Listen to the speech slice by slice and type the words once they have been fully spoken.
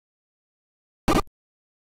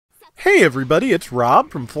Hey everybody, it's Rob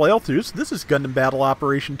from Flailthroughs. This is Gundam Battle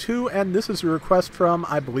Operation 2, and this is a request from,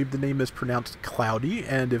 I believe the name is pronounced Cloudy,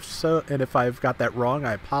 and if so, and if I've got that wrong,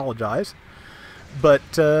 I apologize. But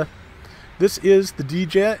this is the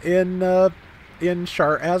Dijeh in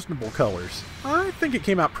Char Aznable colors. I think it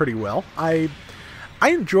came out pretty well. I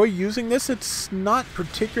enjoy using this. It's not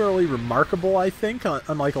particularly remarkable, I think,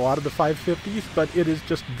 unlike a lot of the 550s, but it is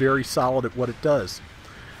just very solid at what it does.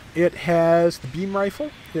 It has the beam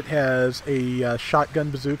rifle. It has a shotgun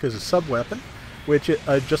bazooka as a sub-weapon, which,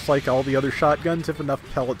 just like all the other shotguns, if enough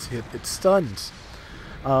pellets hit, it stuns.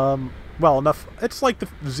 Well, enough. It's like the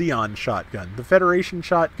Xeon shotgun. The Federation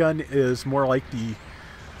shotgun is more like the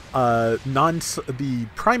the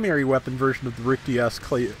primary weapon version of the Richtias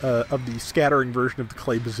clay, of the scattering version of the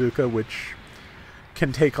clay bazooka, which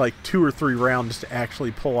can take like 2 or 3 rounds to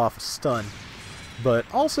actually pull off a stun, but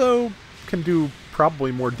also can do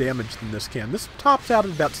probably more damage than this can. This tops out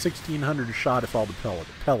at about 1,600 a shot if all the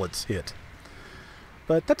pellets hit.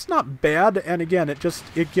 But that's not bad, and again, it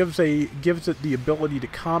gives it the ability to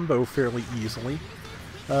combo fairly easily.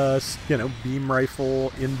 You know, beam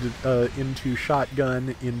rifle into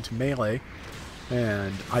shotgun into melee,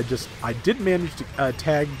 and I did manage to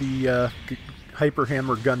tag the Hyper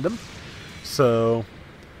Hammer Gundam. So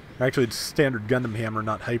actually, it's standard Gundam hammer,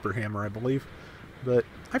 not Hyper Hammer, I believe. But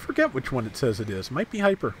I forget which one it says it is. Might be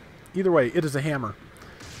Hyper. Either way, it is a hammer.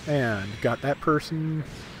 And got that person.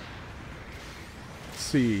 Let's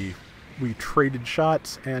see. We traded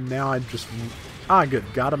shots, and now I'm just... good.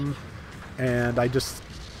 Got him. And I just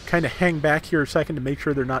kind of hang back here a second to make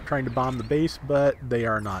sure they're not trying to bomb the base, but they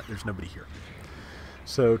are not. There's nobody here.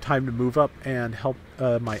 So time to move up and help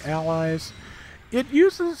my allies. It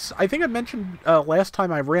uses, I think I mentioned last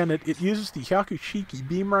time I ran it, it uses the Hyakushiki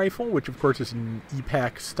beam rifle, which of course is an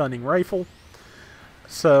EPAC stunning rifle.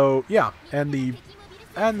 So yeah, and the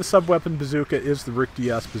sub-weapon bazooka is the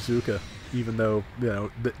Richtias bazooka, even though, you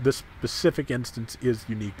know, this specific instance is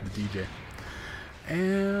unique to the Dijeh.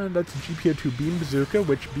 And that's a GPO2 beam bazooka,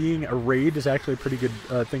 which being a raid is actually a pretty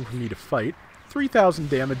good thing for me to fight. 3,000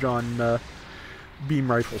 damage on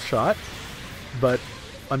beam rifle shot, but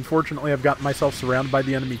unfortunately, I've gotten myself surrounded by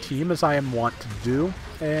the enemy team, as I am wont to do,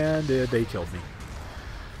 and they killed me.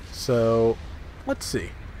 So, let's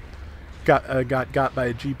see. Got by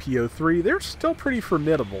a GPO3. They're still pretty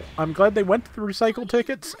formidable. I'm glad they went to the recycle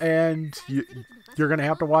tickets, and you're going to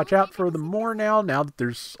have to watch out for them more now that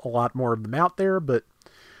there's a lot more of them out there, but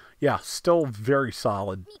yeah, still very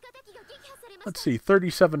solid. Let's see,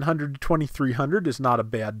 3,700 to 2,300 is not a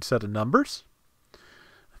bad set of numbers.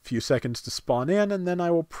 Few seconds to spawn in, and then I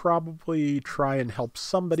will probably try and help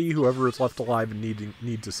somebody, whoever is left alive and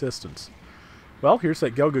needs assistance. Well, here's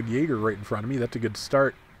that Gelgug Jaeger right in front of me. That's a good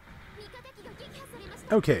start.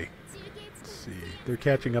 Okay. Let's see. They're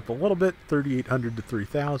catching up a little bit. 3,800 to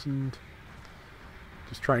 3,000.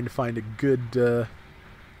 Just trying to find a good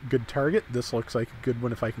target. This looks like a good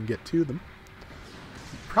one if I can get to them.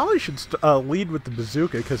 Probably should lead with the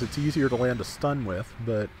bazooka because it's easier to land a stun with,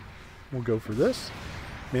 but we'll go for this.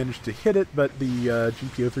 Managed to hit it, but the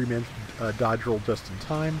GPO3 managed to dodge roll just in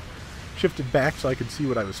time. Shifted back so I could see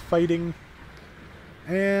what I was fighting.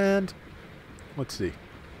 And let's see.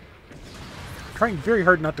 I'm trying very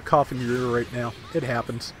hard not to cough in your ear right now. It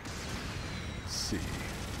happens. Let's see.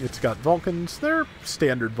 It's got Vulcans. They're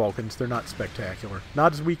standard Vulcans. They're not spectacular.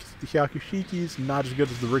 Not as weak as the Hyakushikis, not as good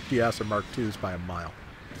as the Richtias or Mark IIs by a mile.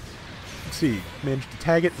 Let's see, managed to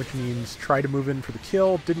tag it, which means try to move in for the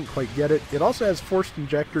kill. Didn't quite get it. It also has forced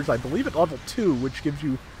injectors, I believe at level 2, which gives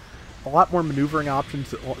you a lot more maneuvering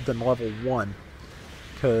options than level 1.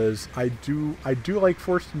 Because I do like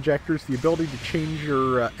forced injectors. The ability to change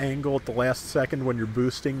your angle at the last second when you're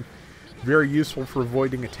boosting. Very useful for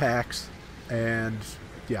avoiding attacks. And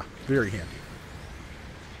yeah, very handy.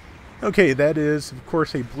 Okay, that is, of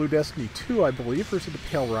course, a Blue Destiny 2, I believe, or is it a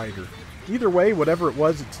Pale Rider? Either way, whatever it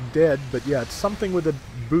was, it's dead, but yeah, it's something with a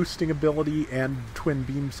boosting ability and twin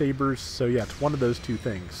beam sabers, so yeah, it's one of those two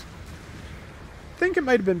things. I think it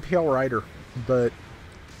might have been Pale Rider, but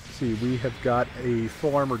let's see, we have got a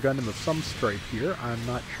full armor Gundam of some stripe here. I'm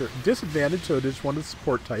not sure. Disadvantage, so it is one of the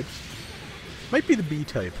support types. Might be the B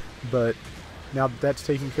type, but now that that's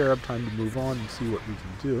taken care of, time to move on and see what we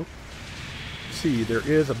can do. Let's see, there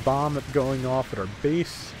is a bomb going off at our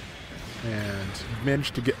base. And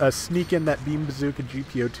managed to get sneak in that beam bazooka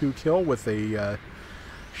GPO2 kill with a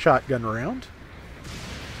shotgun round.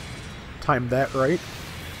 Timed that right.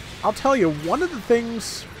 I'll tell you, one of the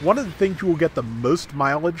things you will get the most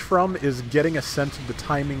mileage from is getting a sense of the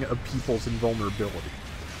timing of people's invulnerability.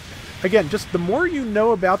 again, just the more you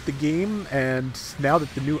know about the game, and now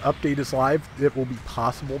that the new update is live, it will be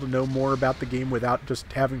possible to know more about the game without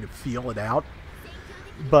just having to feel it out.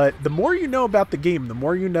 But the more you know about the game, the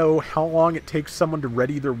more you know how long it takes someone to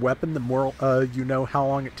ready their weapon, the more you know how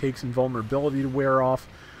long it takes invulnerability to wear off.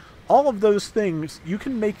 All of those things, you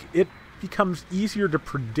can make it becomes easier to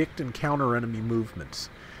predict and counter enemy movements.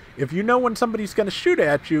 If you know when somebody's going to shoot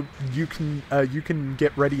at you, you can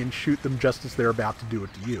get ready and shoot them just as they're about to do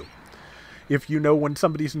it to you. If you know when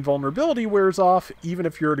somebody's invulnerability wears off, even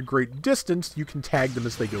if you're at a great distance, you can tag them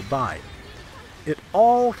as they go by. It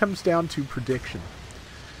all comes down to prediction.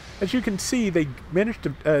 As you can see, they managed to,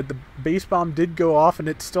 the base bomb did go off, and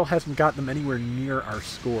it still hasn't gotten them anywhere near our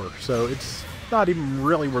score, so it's not even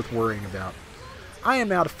really worth worrying about. I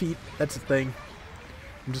am out of feet, that's the thing.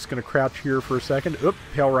 I'm just going to crouch here for a second. Oop,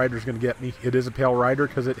 Pale Rider's going to get me. It is a Pale Rider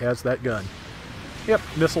because it has that gun. Yep,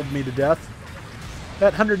 missiled me to death.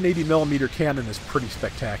 That 180mm cannon is pretty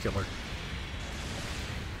spectacular.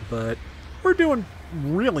 But we're doing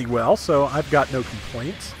really well, so I've got no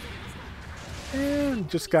complaints. And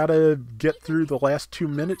just gotta get through the last 2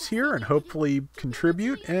 minutes here and hopefully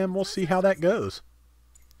contribute, and we'll see how that goes.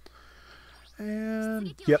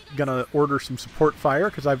 And, yep, gonna order some support fire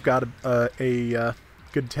because I've got a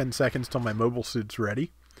good 10 seconds till my mobile suit's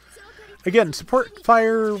ready. Again, support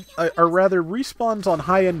fire, or rather respawns on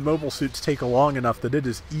high-end mobile suits take long enough that it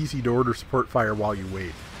is easy to order support fire while you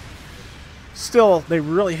wait. Still, they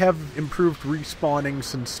really have improved respawning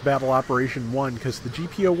since Battle Operation 1, because the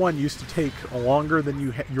GPO-1 used to take longer than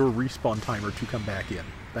your respawn timer to come back in.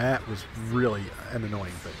 That was really an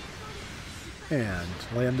annoying thing. And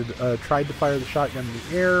landed, tried to fire the shotgun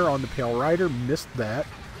in the air on the Pale Rider, missed that,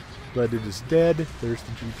 but it is dead. There's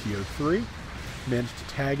the GPO-3. Managed to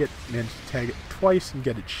tag it twice and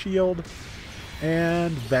get its shield,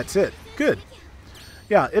 and that's it. Good.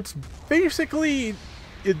 Yeah, it's basically,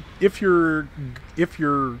 if your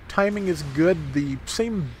timing is good, the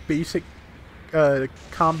same basic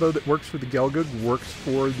combo that works for the Gelgoog works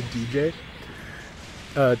for the Dijeh.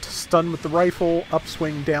 To stun with the rifle,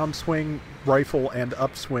 upswing, downswing, rifle, and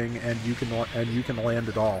upswing, and you can land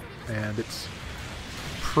it all, and it's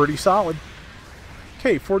pretty solid.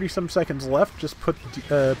 Okay, 40-some seconds left. Just put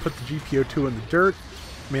the GPO-2 in the dirt.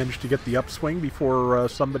 Managed to get the upswing before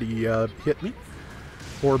somebody hit me,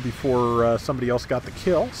 or before somebody else got the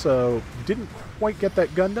kill. So didn't quite get that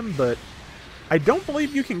Gundam, but I don't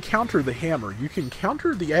believe you can counter the hammer. You can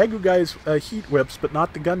counter the Agu guy's heat whips, but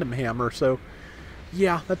not the Gundam hammer. So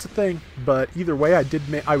yeah, that's a thing. But either way,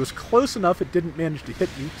 I was close enough. It didn't manage to hit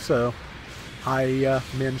me, so I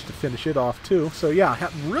managed to finish it off too. So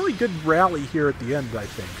yeah, really good rally here at the end, I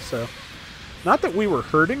think. So not that we were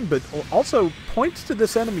hurting, but also points to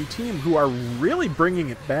this enemy team who are really bringing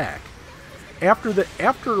it back. After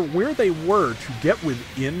where they were to get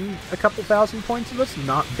within a couple thousand points of us,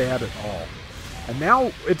 not bad at all. And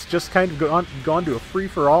now it's just kind of gone to a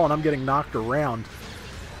free-for-all, and I'm getting knocked around.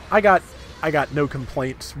 I got no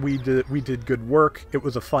complaints. We did good work. It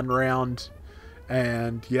was a fun round.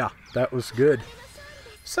 And yeah, that was good.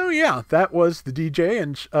 So yeah, that was the Dijeh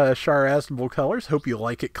and Char Aznable colors. Hope you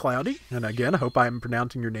like it, Cloudy. And again, I hope I'm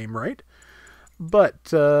pronouncing your name right.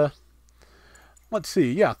 But let's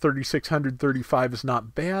see. Yeah, 3,635 is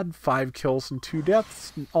not bad. 5 kills and 2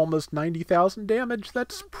 deaths. Almost 90,000 damage.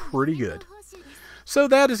 That's pretty good. So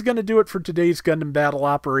that is going to do it for today's Gundam Battle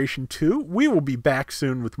Operation 2. We will be back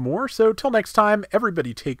soon with more. So till next time,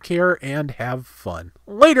 everybody take care and have fun.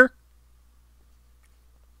 Later!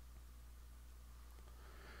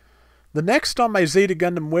 The next on my Zeta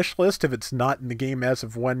Gundam wish list, if it's not in the game as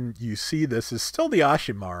of when you see this, is still the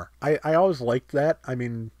Ashimar. I always liked that. I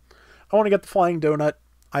mean, I want to get the Flying Donut.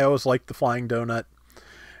 I always liked the Flying Donut.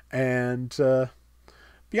 And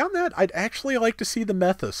beyond that, I'd actually like to see the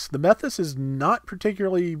Methus. The Methus is not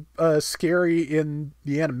particularly scary in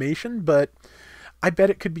the animation, but I bet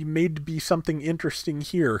it could be made to be something interesting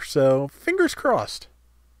here. So, fingers crossed.